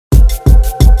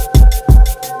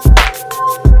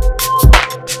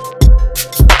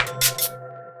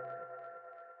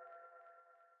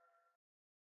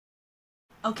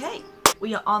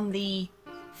We are on the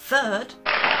third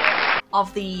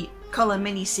of the colour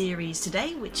mini-series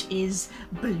today, which is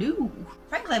blue.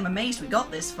 Frankly, I'm amazed we got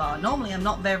this far. Normally I'm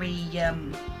not very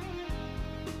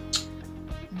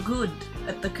good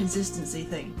at the consistency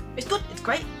thing. It's good, it's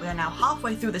great. We are now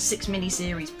halfway through the 6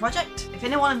 mini-series project. If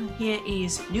anyone here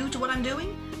is new to what I'm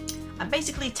doing, I'm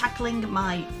basically tackling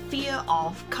my fear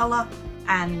of colour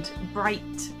and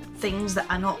bright things that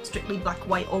are not strictly black,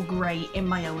 white or grey in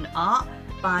my own art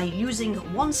by using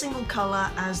one single colour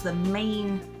as the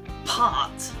main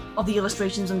part of the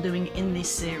illustrations I'm doing in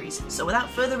this series. So without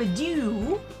further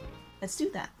ado, let's do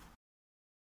that.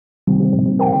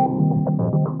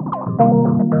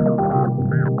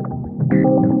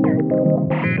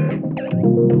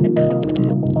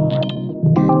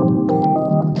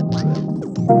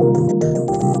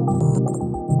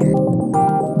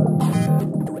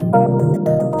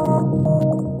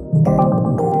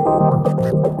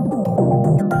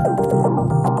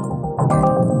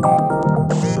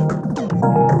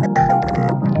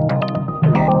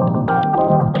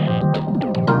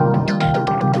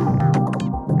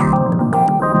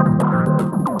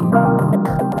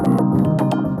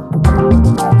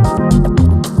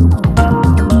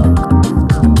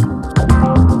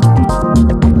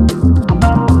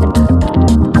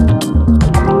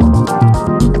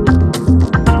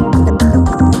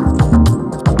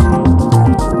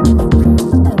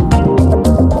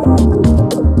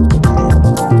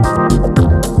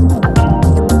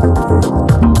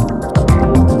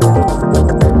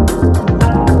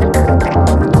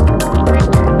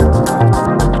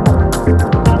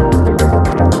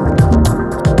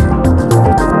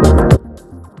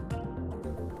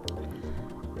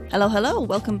 Hello,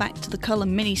 welcome back to the colour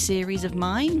mini-series of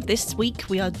mine. This week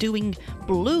we are doing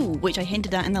blue, which I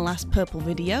hinted at in the last purple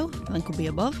video, the link will be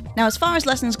above. Now as far as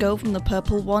lessons go from the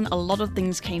purple one, a lot of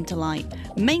things came to light.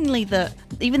 Mainly that,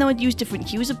 even though I'd used different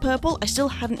hues of purple, I still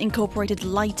hadn't incorporated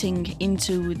lighting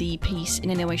into the piece in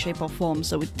any way, shape or form.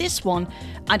 So with this one,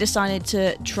 I decided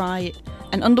to try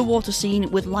an underwater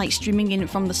scene with light streaming in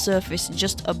from the surface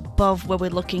just above where we're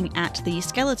looking at the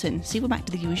skeleton. See, we're back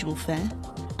to the usual fare.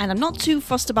 And I'm not too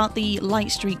fussed about the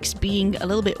light streaks being a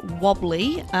little bit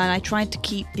wobbly, and I tried to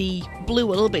keep the blue a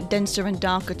little bit denser and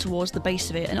darker towards the base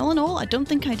of it, and all in all, I don't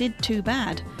think I did too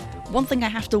bad. One thing I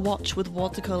have to watch with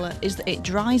watercolour is that it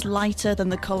dries lighter than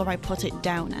the colour I put it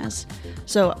down as.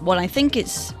 So what I think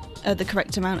it's the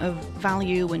correct amount of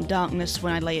value and darkness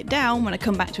when I lay it down, when I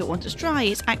come back to it once it's dry,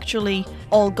 it's actually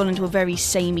all gone into a very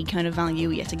samey kind of value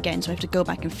yet again, so I have to go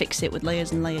back and fix it with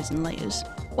layers and layers and layers.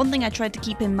 One thing I tried to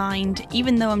keep in mind,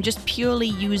 even though I'm just purely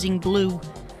using blue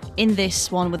in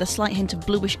this one with a slight hint of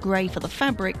bluish grey for the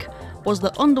fabric, was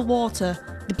that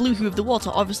underwater, the blue hue of the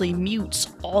water obviously mutes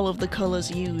all of the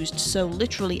colours used, so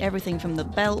literally everything from the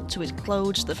belt to his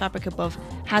clothes to the fabric above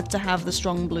had to have the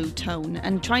strong blue tone,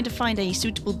 and trying to find a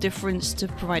suitable difference to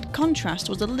provide contrast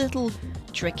was a little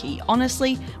tricky.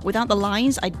 Honestly, without the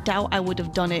lines, I doubt I would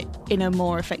have done it in a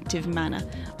more effective manner,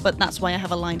 but that's why I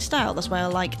have a line style. That's why I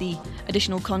like the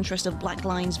additional contrast of black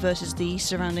lines versus the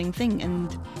surrounding thing,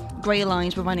 and grey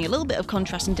lines providing a little bit of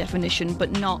contrast and definition,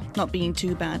 but not being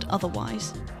too bad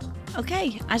otherwise.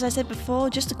 Okay, as I said before,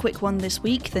 just a quick one this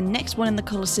week. The next one in the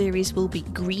colour series will be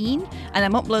green, and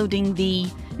I'm uploading the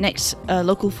next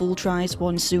local full tries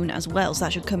one soon as well, so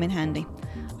that should come in handy.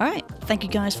 Alright, thank you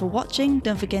guys for watching.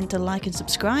 Don't forget to like and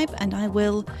subscribe, and I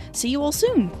will see you all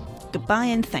soon. Goodbye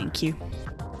and thank you.